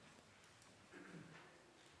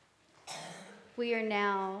We are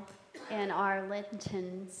now in our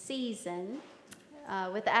Lenten season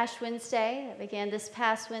with Ash Wednesday that began this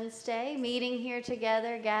past Wednesday, meeting here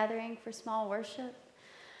together, gathering for small worship.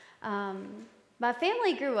 My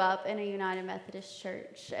family grew up in a United Methodist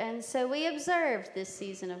church, and so we observed this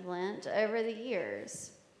season of Lent over the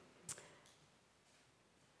years.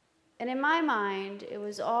 And in my mind, it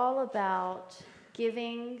was all about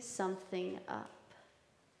giving something up.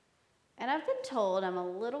 And I've been told I'm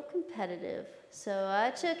a little competitive, so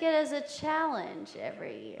I took it as a challenge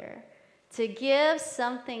every year to give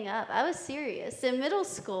something up. I was serious. In middle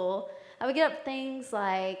school, I would give up things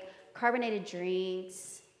like carbonated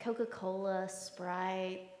drinks, Coca-Cola,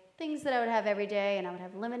 Sprite, things that I would have every day, and I would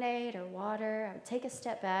have lemonade or water. I would take a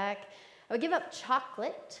step back. I would give up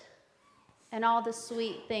chocolate and all the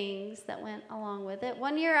sweet things that went along with it.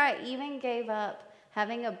 One year, I even gave up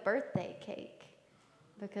having a birthday cake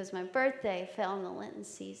because my birthday fell in the Lenten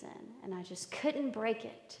season, and I just couldn't break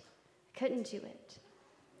it. I couldn't do it.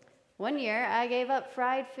 One year, I gave up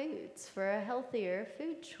fried foods for a healthier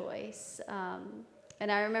food choice.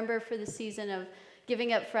 And I remember for the season of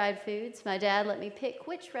giving up fried foods, my dad let me pick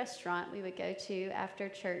which restaurant we would go to after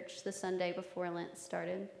church the Sunday before Lent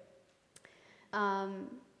started.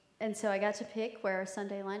 And so I got to pick where our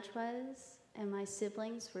Sunday lunch was, and my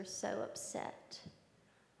siblings were so upset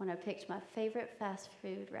when I picked my favorite fast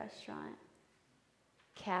food restaurant,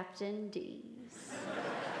 Captain D's.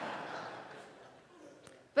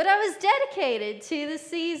 But I was dedicated to the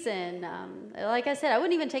season. Like I said, I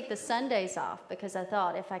wouldn't even take the Sundays off because I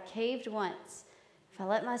thought if I caved once, if I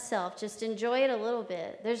let myself just enjoy it a little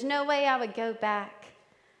bit, there's no way I would go back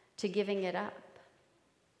to giving it up.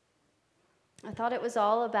 I thought it was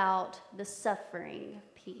all about the suffering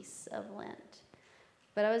piece of Lent.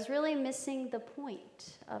 But I was really missing the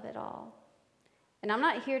point of it all. And I'm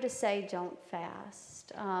not here to say don't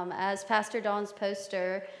fast. As Pastor Dawn's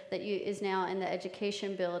poster that is now in the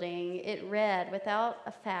education building, it read, without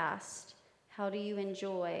a fast, how do you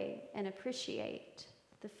enjoy and appreciate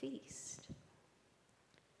the feast?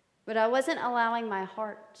 But I wasn't allowing my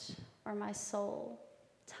heart or my soul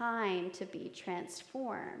time to be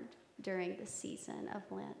transformed during the season of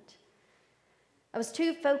Lent. I was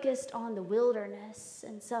too focused on the wilderness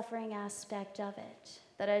and suffering aspect of it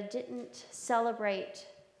that I didn't celebrate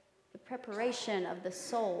the preparation of the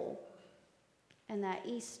soul and that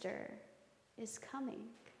Easter is coming.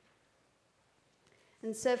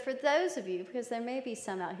 And so for those of you, because there may be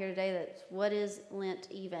some out here today that's, what is Lent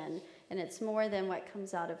even? And it's more than what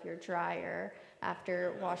comes out of your dryer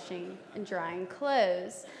after washing and drying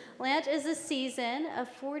clothes. Lent is a season of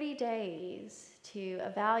 40 days to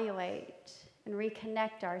evaluate and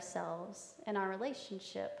reconnect ourselves in our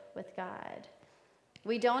relationship with God.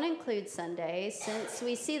 We don't include Sundays since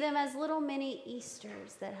we see them as little mini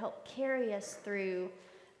Easters that help carry us through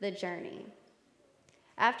the journey.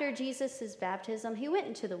 After Jesus' baptism, he went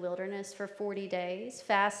into the wilderness for 40 days,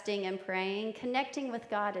 fasting and praying, connecting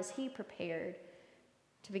with God as he prepared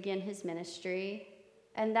to begin his ministry.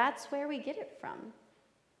 And that's where we get it from.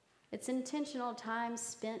 It's intentional time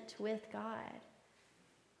spent with God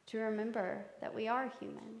to remember that we are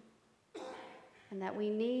human and that we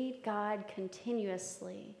need God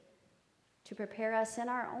continuously to prepare us in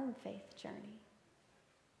our own faith journey.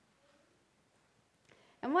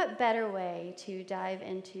 And what better way to dive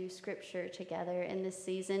into Scripture together in this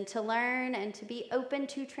season to learn and to be open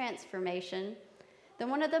to transformation than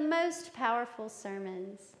one of the most powerful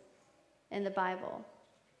sermons in the Bible,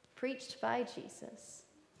 preached by Jesus,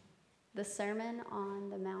 the Sermon on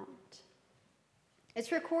the Mount.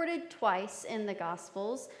 It's recorded twice in the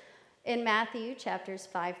Gospels, in Matthew chapters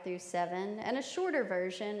 5 through 7, and a shorter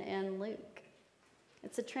version in Luke.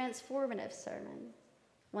 It's a transformative sermon,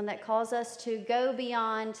 one that calls us to go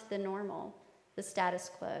beyond the normal, the status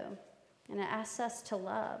quo, and it asks us to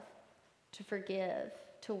love, to forgive,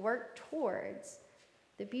 to work towards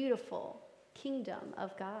the beautiful kingdom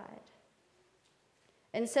of God.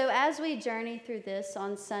 And so as we journey through this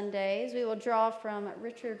on Sundays, we will draw from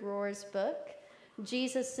Richard Rohr's book,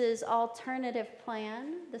 Jesus' Alternative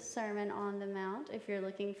Plan, the Sermon on the Mount. If you're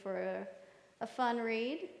looking for a fun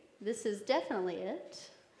read, this is definitely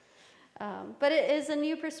it. But it is a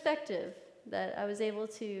new perspective that I was able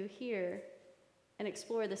to hear and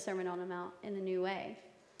explore the Sermon on the Mount in a new way.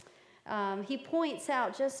 He points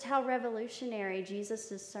out just how revolutionary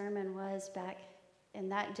Jesus' sermon was back in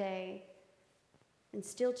that day, and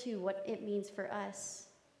still too what it means for us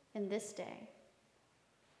in this day.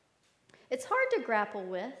 It's hard to grapple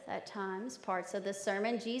with, at times, parts of this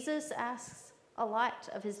sermon. Jesus asks a lot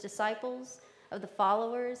of his disciples, of the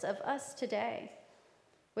followers, of us today,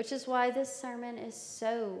 which is why this sermon is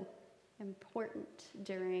so important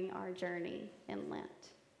during our journey in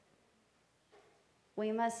Lent.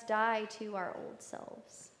 We must die to our old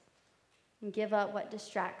selves and give up what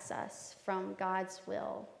distracts us from God's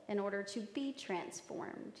will in order to be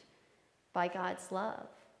transformed by God's love,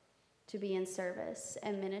 to be in service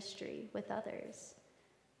and ministry with others.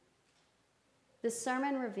 This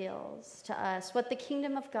sermon reveals to us what the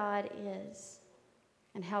kingdom of God is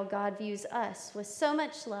and how God views us with so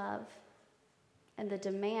much love and the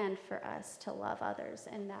demand for us to love others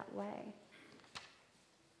in that way.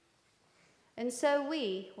 And so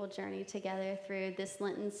we will journey together through this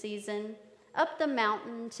Lenten season, up the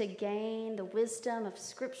mountain to gain the wisdom of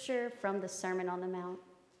Scripture from the Sermon on the Mount.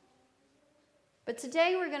 But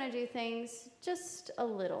today we're going to do things just a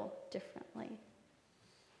little differently.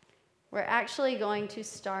 We're actually going to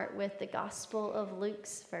start with the Gospel of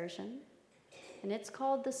Luke's version, and it's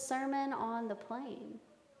called the Sermon on the Plain.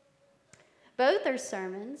 Both are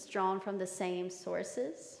sermons drawn from the same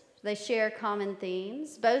sources. They share common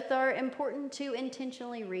themes. Both are important to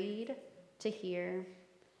intentionally read, to hear,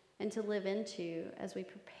 and to live into as we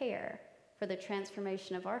prepare for the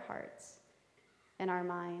transformation of our hearts and our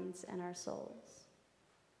minds and our souls.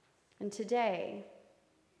 And today,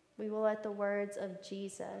 we will let the words of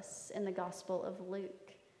Jesus in the Gospel of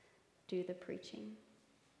Luke do the preaching.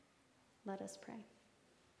 Let us pray.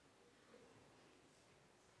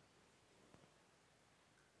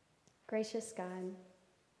 Gracious God,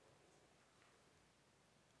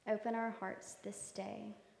 open our hearts this day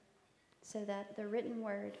so that the written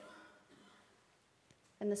word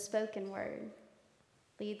and the spoken word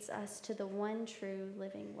leads us to the one true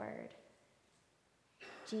living word,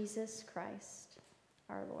 Jesus Christ,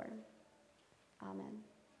 our Lord. Amen.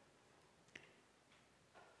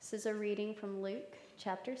 This is a reading from Luke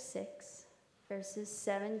chapter 6, verses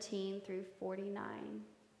 17 through 49.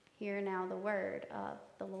 Hear now the word of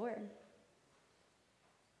the Lord.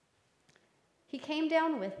 He came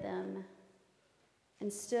down with them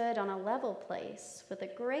and stood on a level place with a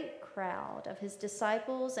great crowd of his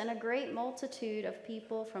disciples and a great multitude of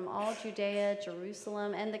people from all Judea,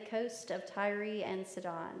 Jerusalem, and the coast of Tyre and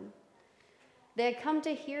Sidon. They had come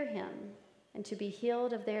to hear him and to be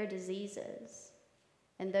healed of their diseases,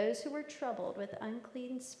 and those who were troubled with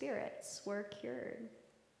unclean spirits were cured.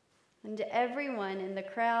 And everyone in the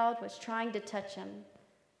crowd was trying to touch him,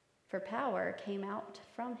 for power came out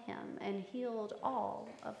from him and healed all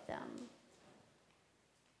of them.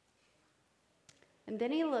 And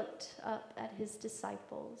then he looked up at his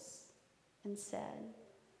disciples and said,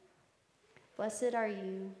 "Blessed are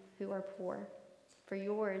you who are poor, for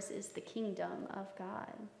yours is the kingdom of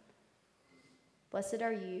God. Blessed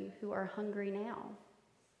are you who are hungry now,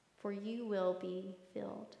 for you will be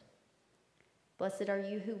filled. Blessed are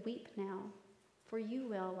you who weep now, for you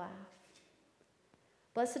will laugh.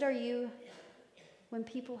 Blessed are you when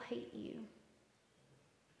people hate you,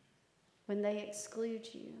 when they exclude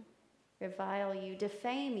you, revile you,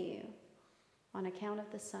 defame you on account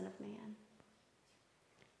of the Son of Man.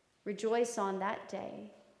 Rejoice on that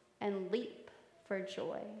day and leap for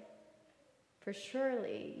joy, for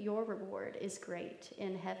surely your reward is great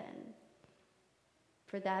in heaven,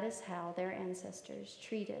 for that is how their ancestors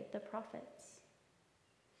treated the prophets.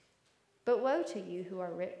 But woe to you who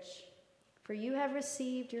are rich, for you have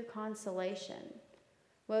received your consolation.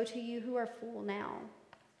 Woe to you who are full now,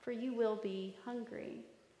 for you will be hungry.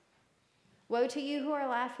 Woe to you who are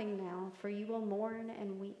laughing now, for you will mourn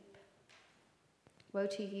and weep. Woe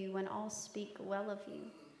to you when all speak well of you,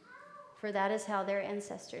 for that is how their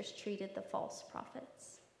ancestors treated the false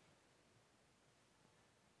prophets.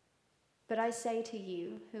 But I say to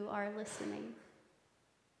you who are listening,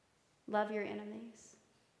 love your enemies,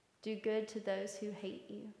 do good to those who hate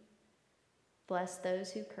you, bless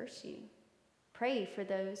those who curse you, pray for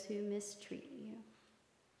those who mistreat you.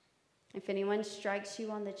 If anyone strikes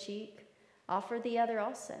you on the cheek, offer the other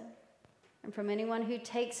also. And from anyone who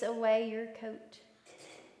takes away your coat,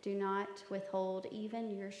 do not withhold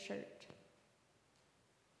even your shirt.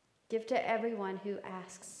 Give to everyone who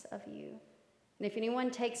asks of you. And if anyone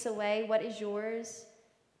takes away what is yours,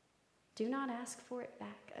 do not ask for it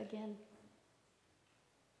back again.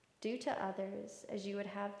 Do to others as you would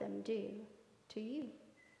have them do to you.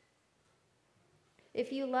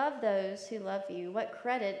 If you love those who love you, what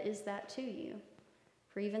credit is that to you?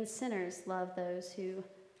 For even sinners love those who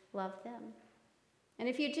love them. And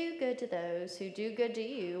if you do good to those who do good to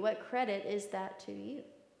you, what credit is that to you?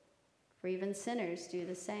 For even sinners do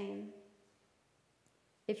the same.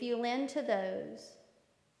 If you lend to those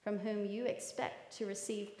from whom you expect to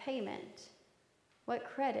receive payment, what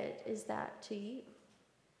credit is that to you?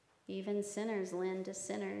 Even sinners lend to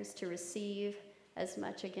sinners to receive as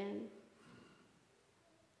much again.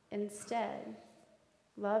 Instead,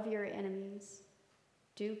 love your enemies,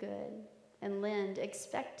 do good, and lend,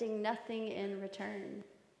 expecting nothing in return.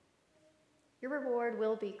 Your reward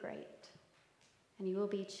will be great, and you will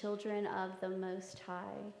be children of the Most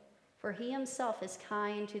High, for he himself is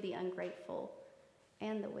kind to the ungrateful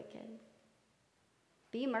and the wicked.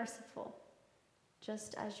 Be merciful,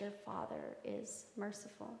 just as your Father is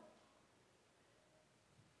merciful.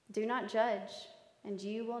 Do not judge, and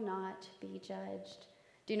you will not be judged.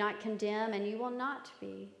 Do not condemn, and you will not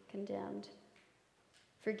be condemned.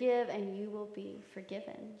 Forgive, and you will be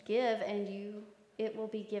forgiven. Give, and it will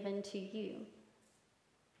be given to you.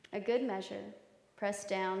 A good measure, pressed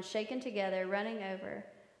down, shaken together, running over,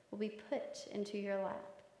 will be put into your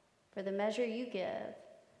lap. For the measure you give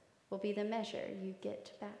will be the measure you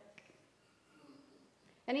get back.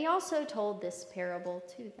 And he also told this parable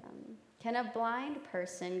to them. Can a blind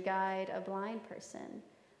person guide a blind person?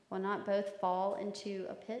 Will not both fall into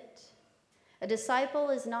a pit? A disciple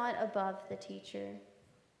is not above the teacher,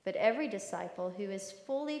 but every disciple who is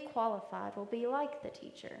fully qualified will be like the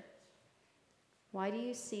teacher. Why do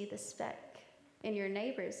you see the speck in your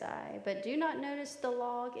neighbor's eye, but do not notice the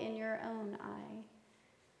log in your own eye?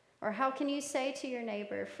 Or how can you say to your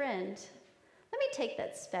neighbor, friend, let me take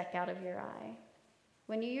that speck out of your eye,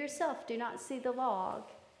 when you yourself do not see the log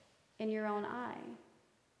in your own eye?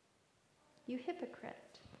 You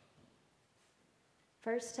hypocrite.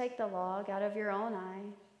 First take the log out of your own eye,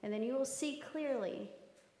 and then you will see clearly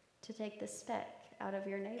to take the speck out of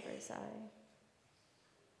your neighbor's eye.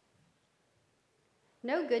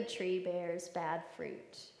 No good tree bears bad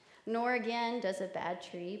fruit, nor again does a bad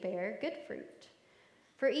tree bear good fruit.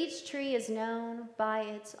 For each tree is known by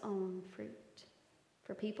its own fruit.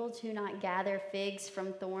 For people do not gather figs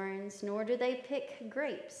from thorns, nor do they pick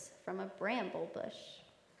grapes from a bramble bush.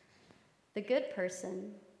 The good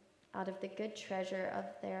person out of the good treasure of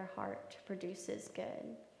their heart produces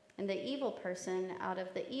good, and the evil person out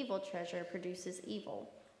of the evil treasure produces evil.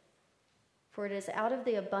 For it is out of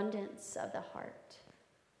the abundance of the heart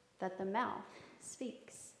that the mouth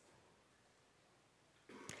speaks.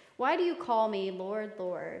 Why do you call me Lord,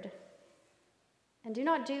 Lord, and do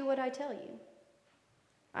not do what I tell you?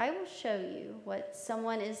 I will show you what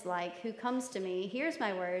someone is like who comes to me, hears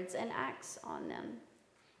my words, and acts on them.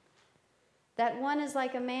 That one is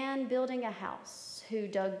like a man building a house who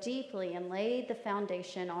dug deeply and laid the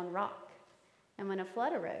foundation on rock. And when a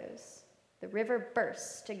flood arose, the river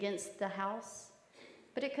burst against the house,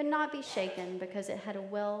 but it could not be shaken because it had a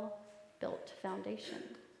well-built foundation.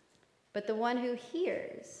 But the one who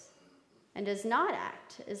hears and does not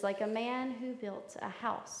act is like a man who built a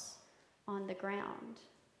house on the ground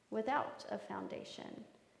without a foundation.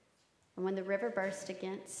 And when the river burst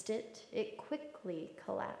against it, it quickly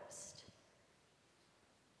collapsed.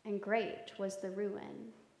 And great was the ruin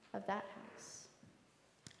of that house.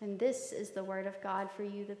 And this is the word of God for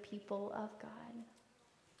you, the people of God.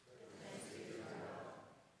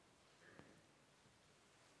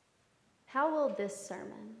 How will this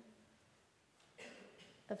sermon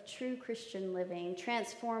of true Christian living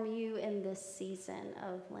transform you in this season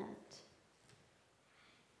of Lent?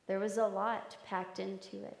 There was a lot packed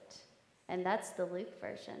into it, and that's the Luke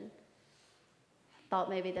version. Thought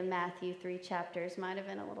maybe the Matthew 3 chapters might have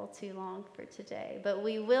been a little too long for today, but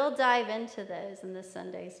we will dive into those in the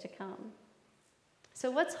Sundays to come. So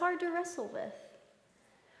what's hard to wrestle with?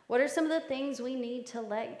 What are some of the things we need to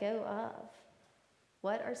let go of?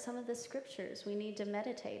 What are some of the scriptures we need to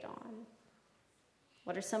meditate on?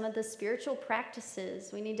 What are some of the spiritual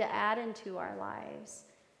practices we need to add into our lives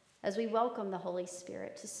as we welcome the Holy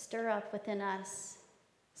Spirit to stir up within us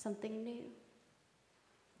something new?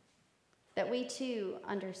 That we too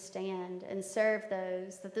understand and serve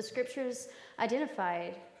those that the scriptures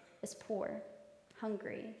identified as poor,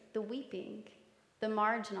 hungry, the weeping, the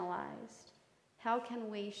marginalized. How can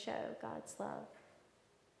we show God's love?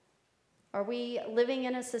 Are we living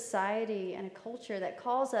in a society and a culture that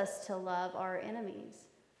calls us to love our enemies?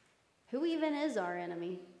 Who even is our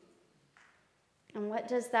enemy? And what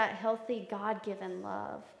does that healthy, God-given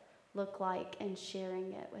love look like in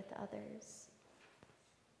sharing it with others?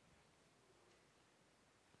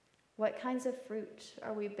 What kinds of fruit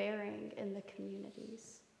are we bearing in the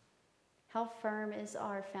communities? How firm is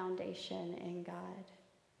our foundation in God?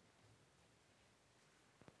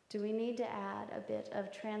 Do we need to add a bit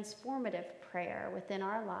of transformative prayer within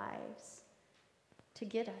our lives to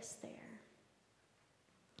get us there?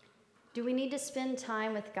 Do we need to spend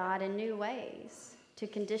time with God in new ways to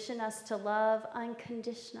condition us to love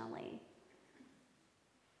unconditionally?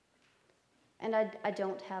 And I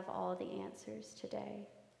don't have all the answers today.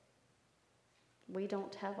 We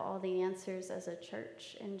don't have all the answers as a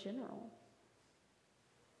church in general.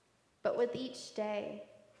 But with each day,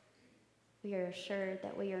 we are assured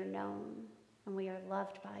that we are known and we are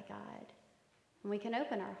loved by God. And we can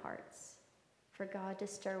open our hearts for God to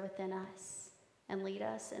stir within us and lead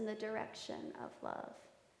us in the direction of love.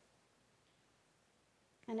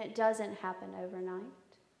 And it doesn't happen overnight.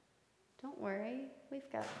 Don't worry,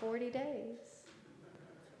 we've got 40 days.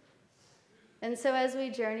 And so as we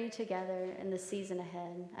journey together in the season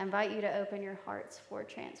ahead, I invite you to open your hearts for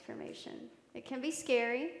transformation. It can be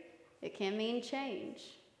scary. It can mean change.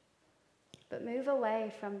 But move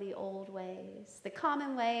away from the old ways, the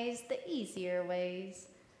common ways, the easier ways,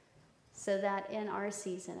 so that in our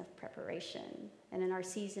season of preparation and in our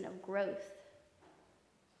season of growth,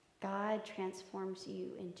 God transforms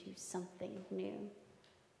you into something new.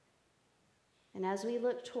 And as we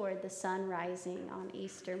look toward the sun rising on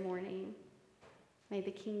Easter morning, may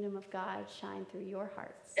the kingdom of God shine through your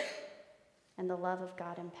hearts and the love of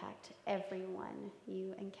God impact everyone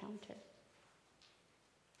you encounter.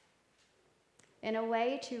 In a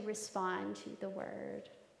way to respond to the word,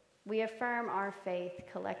 we affirm our faith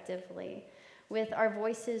collectively with our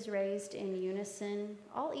voices raised in unison,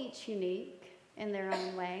 all each unique in their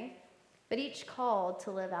own way, but each called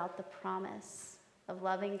to live out the promise of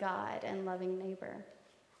loving God and loving neighbor.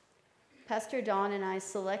 Pastor Dawn and I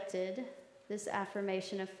selected this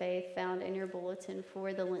affirmation of faith found in your bulletin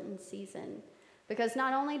for the Lenten season, because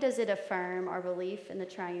not only does it affirm our belief in the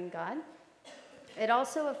triune God, it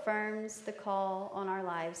also affirms the call on our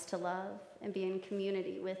lives to love and be in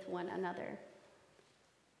community with one another,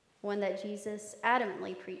 one that Jesus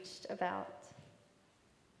adamantly preached about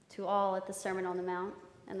to all at the Sermon on the Mount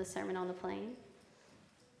and the Sermon on the Plain.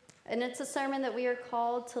 And it's a sermon that we are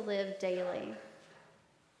called to live daily.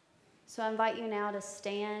 So I invite you now to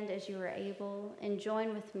stand as you are able and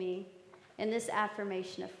join with me in this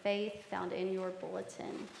affirmation of faith found in your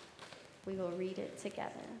bulletin. We will read it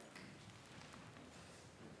together.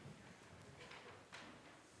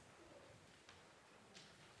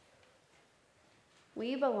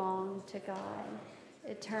 We belong to God,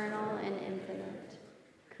 eternal and infinite,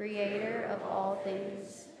 creator of all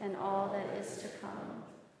things and all that is to come.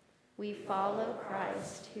 We follow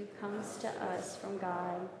Christ, who comes to us from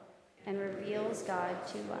God and reveals God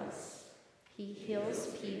to us. He heals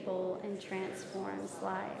people and transforms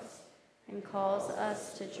lives and calls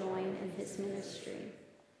us to join in his ministry.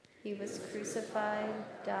 He was crucified,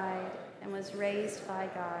 died, and was raised by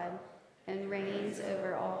God and reigns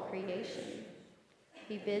over all creation.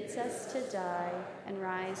 He bids us to die and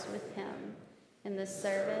rise with him in the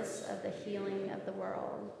service of the healing of the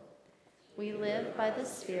world. We live by the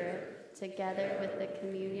Spirit together with the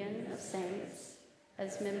communion of saints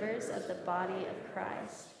as members of the body of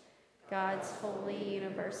Christ, God's holy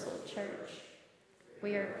universal church.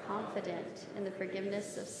 We are confident in the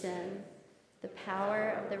forgiveness of sin, the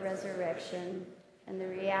power of the resurrection, and the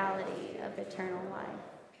reality of eternal life.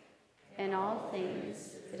 In all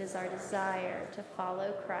things, it is our desire to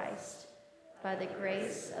follow Christ by the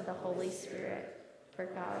grace of the Holy Spirit for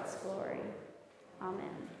God's glory.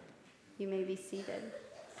 Amen. You may be seated.